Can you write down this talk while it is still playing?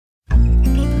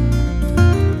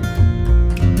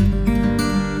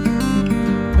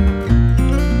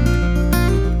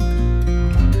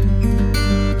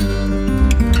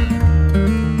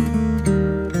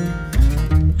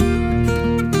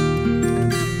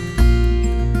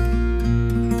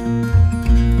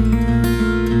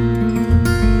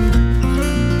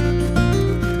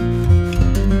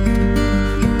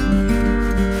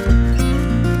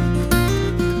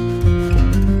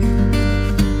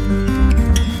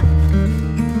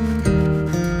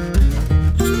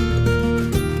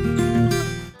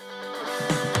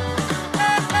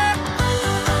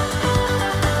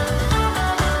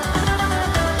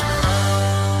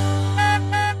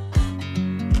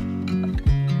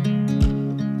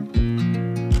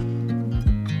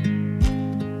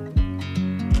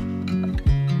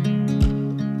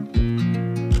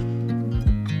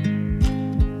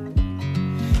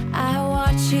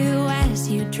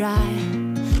try.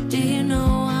 Do you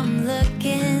know I'm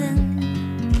looking,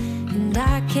 and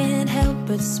I can't help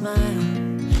but smile?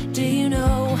 Do you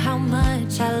know how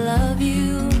much I love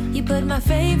you? You put my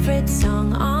favorite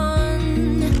song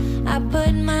on, I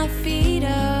put my feet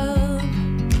up,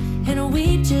 and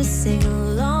we just sing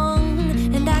along,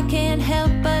 and I can't help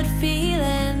but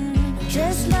feeling,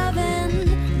 just loving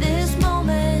this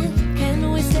moment.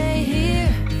 Can we stay here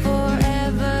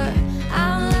forever?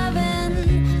 I'm loving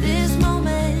this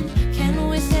moment. Can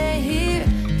we stay here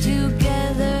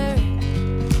together?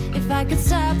 If I could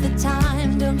stop the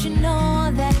time, don't you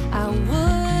know that I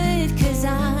would? 'Cause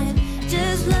I'm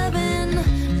just loving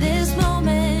this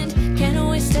moment. Can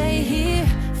we stay here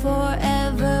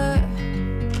forever?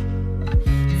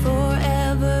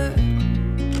 Forever,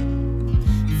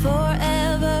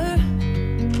 forever,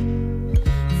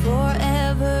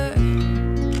 forever.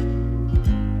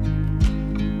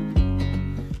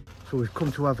 So we've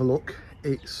come to have a look.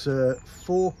 It's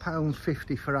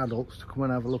 £4.50 for adults to come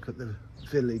and have a look at the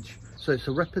village. So it's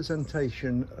a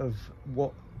representation of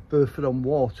what Burton on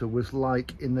Water was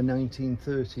like in the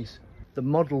 1930s. The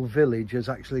model village has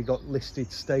actually got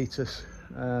listed status,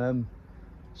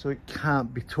 so it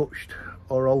can't be touched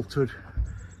or altered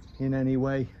in any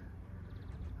way,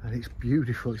 and it's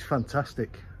beautiful, it's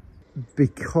fantastic.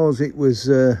 Because it was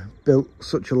built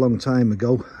such a long time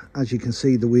ago, as you can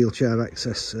see, the wheelchair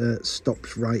access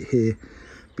stops right here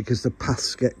because the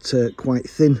paths get quite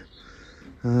thin,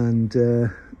 and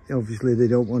obviously they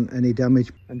don't want any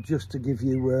damage. And just to give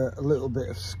you a little bit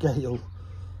of scale,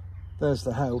 there's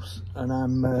the house, and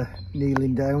I'm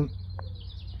kneeling down.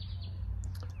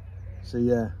 So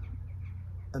yeah,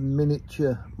 a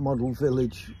miniature model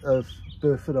village of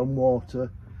Burton on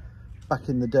Water back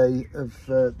in the day of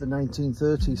the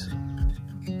 1930s.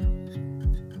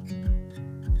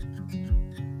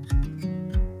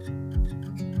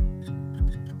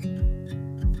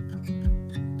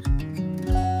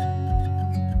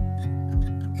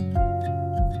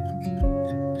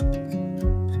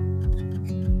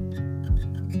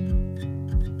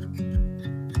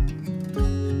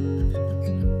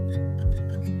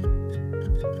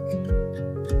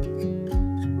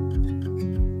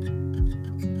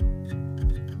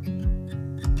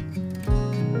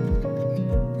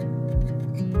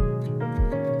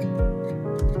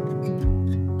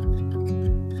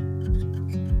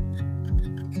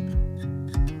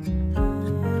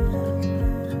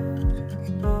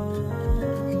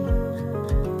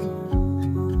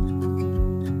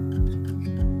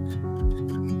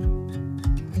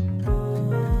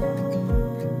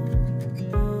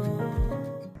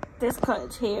 This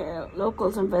cottage here,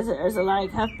 locals and visitors alike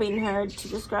have been heard to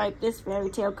describe this fairy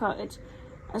tale cottage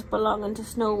as belonging to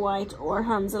Snow White or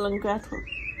Hansel and Gretel.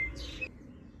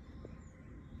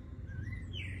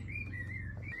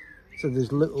 So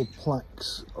there's little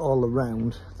plaques all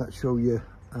around that show you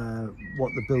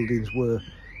what the buildings were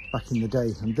back in the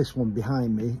day, and this one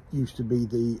behind me used to be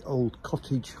the old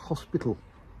cottage hospital.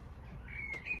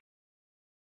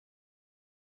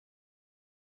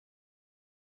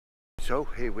 So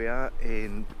here we are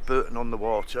in Burton on the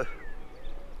Water,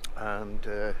 and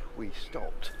we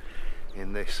stopped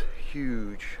in this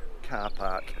huge car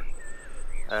park.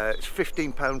 It's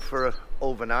 £15 for an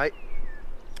overnight.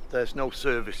 There's no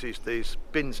services, there's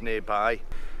bins nearby,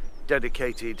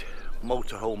 dedicated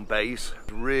motorhome bays.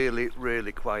 Really,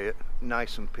 really quiet,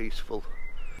 nice and peaceful.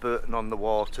 Burton on the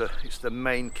Water, it's the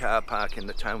main car park in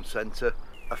the town centre.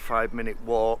 A 5-minute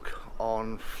walk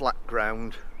on flat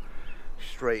ground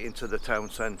straight into the town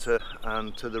centre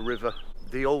and to the river.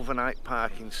 The overnight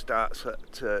parking starts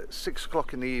at 6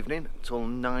 o'clock in the evening till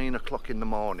 9 o'clock in the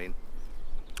morning.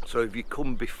 So if you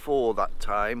come before that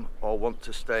time or want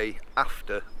to stay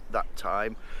after that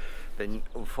time, then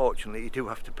unfortunately you do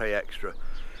have to pay extra.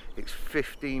 It's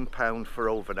 £15 for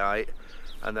overnight,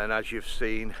 and then as you've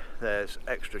seen there's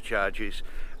extra charges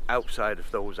outside of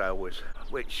those hours,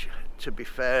 which to be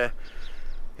fair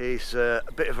is a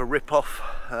bit of a rip-off.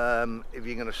 If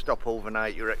you're going to stop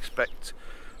overnight, you expect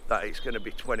that it's going to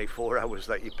be 24 hours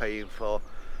that you're paying for.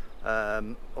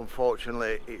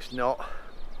 Unfortunately it's not.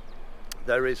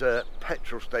 There is a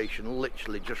petrol station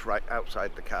literally just right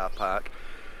outside the car park.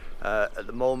 At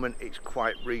the moment it's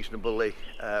quite reasonably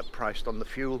priced on the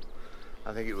fuel.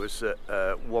 I think it was at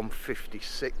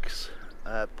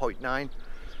 156.9,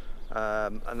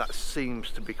 and that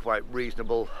seems to be quite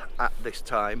reasonable at this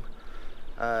time.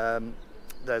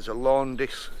 There's a laundry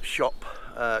shop,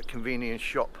 convenience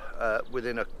shop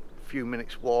within a few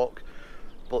minutes walk,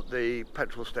 but the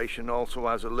petrol station also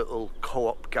has a little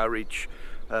co-op garage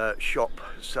shop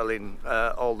selling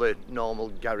all the normal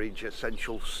garage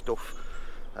essential stuff,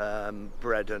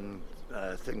 bread and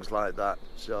things like that.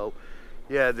 So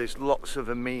yeah, there's lots of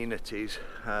amenities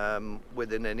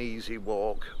within an easy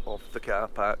walk off the car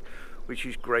park, which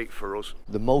is great for us.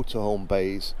 The motorhome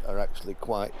bays are actually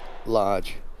quite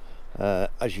large.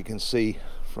 As you can see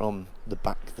from the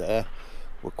back there,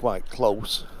 we're quite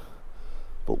close,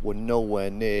 but we're nowhere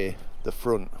near the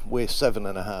front. We're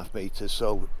 7.5 meters,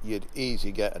 so you'd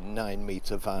easily get a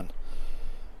 9-meter van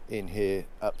in here,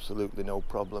 absolutely no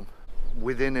problem.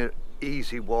 Within an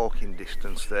easy walking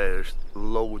distance, there's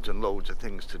loads and loads of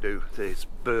things to do. There's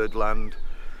Birdland,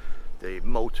 the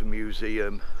Motor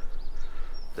Museum,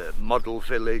 the Model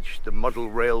Village, the Model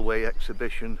Railway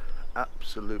Exhibition,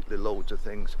 absolutely loads of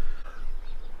things.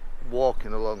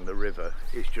 Walking along the river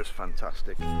is just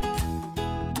fantastic.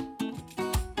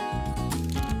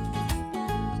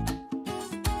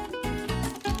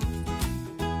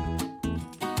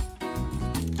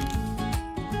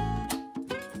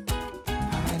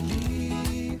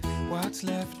 What's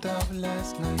left of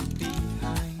last night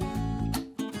behind,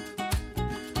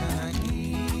 and I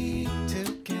need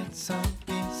to get some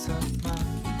peace of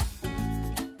mind.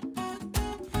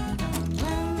 And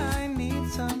when I need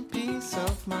some peace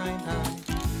of mind,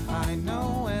 I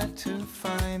know where to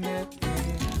find it,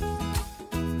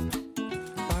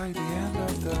 by the end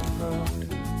of the road.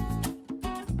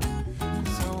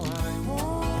 So I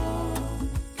walk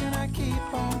and I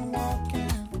keep on walking.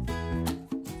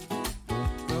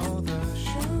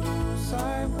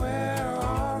 I wear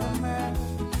are a mess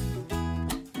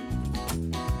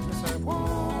as I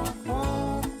walk,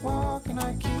 and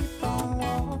I keep on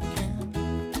walking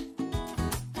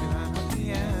till I'm at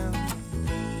the end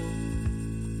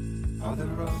of the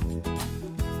road.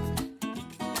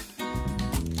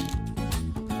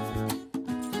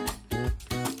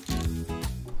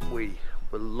 We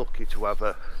were lucky to have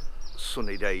a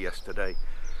sunny day yesterday,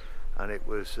 and it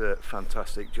was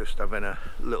fantastic just having a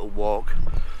little walk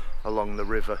along the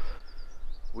river.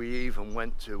 We even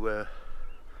went to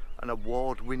an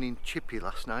award-winning chippy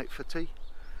last night for tea,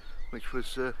 which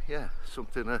was yeah,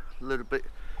 something a little bit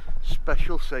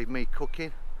special, saved me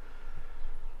cooking.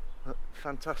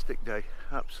 Fantastic day,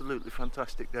 absolutely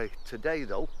fantastic day. Today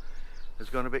though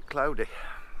has gone a bit cloudy.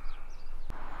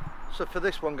 So for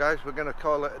this one, guys, we're going to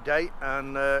call it a day,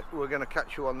 and we're going to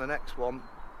catch you on the next one.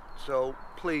 So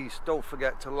please don't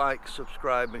forget to like,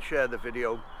 subscribe and share the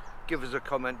video. Give us a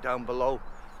comment down below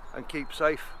and keep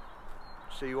safe.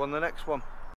 See you on the next one.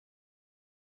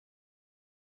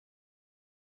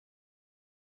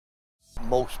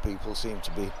 Most people seem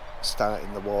to be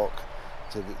starting the walk,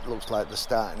 so it looks like they're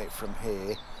starting it from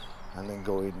here and then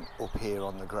going up here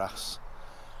on the grass.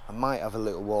 I might have a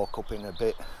little walk up in a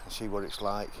bit and see what it's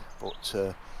like, but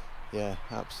yeah,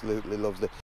 absolutely lovely.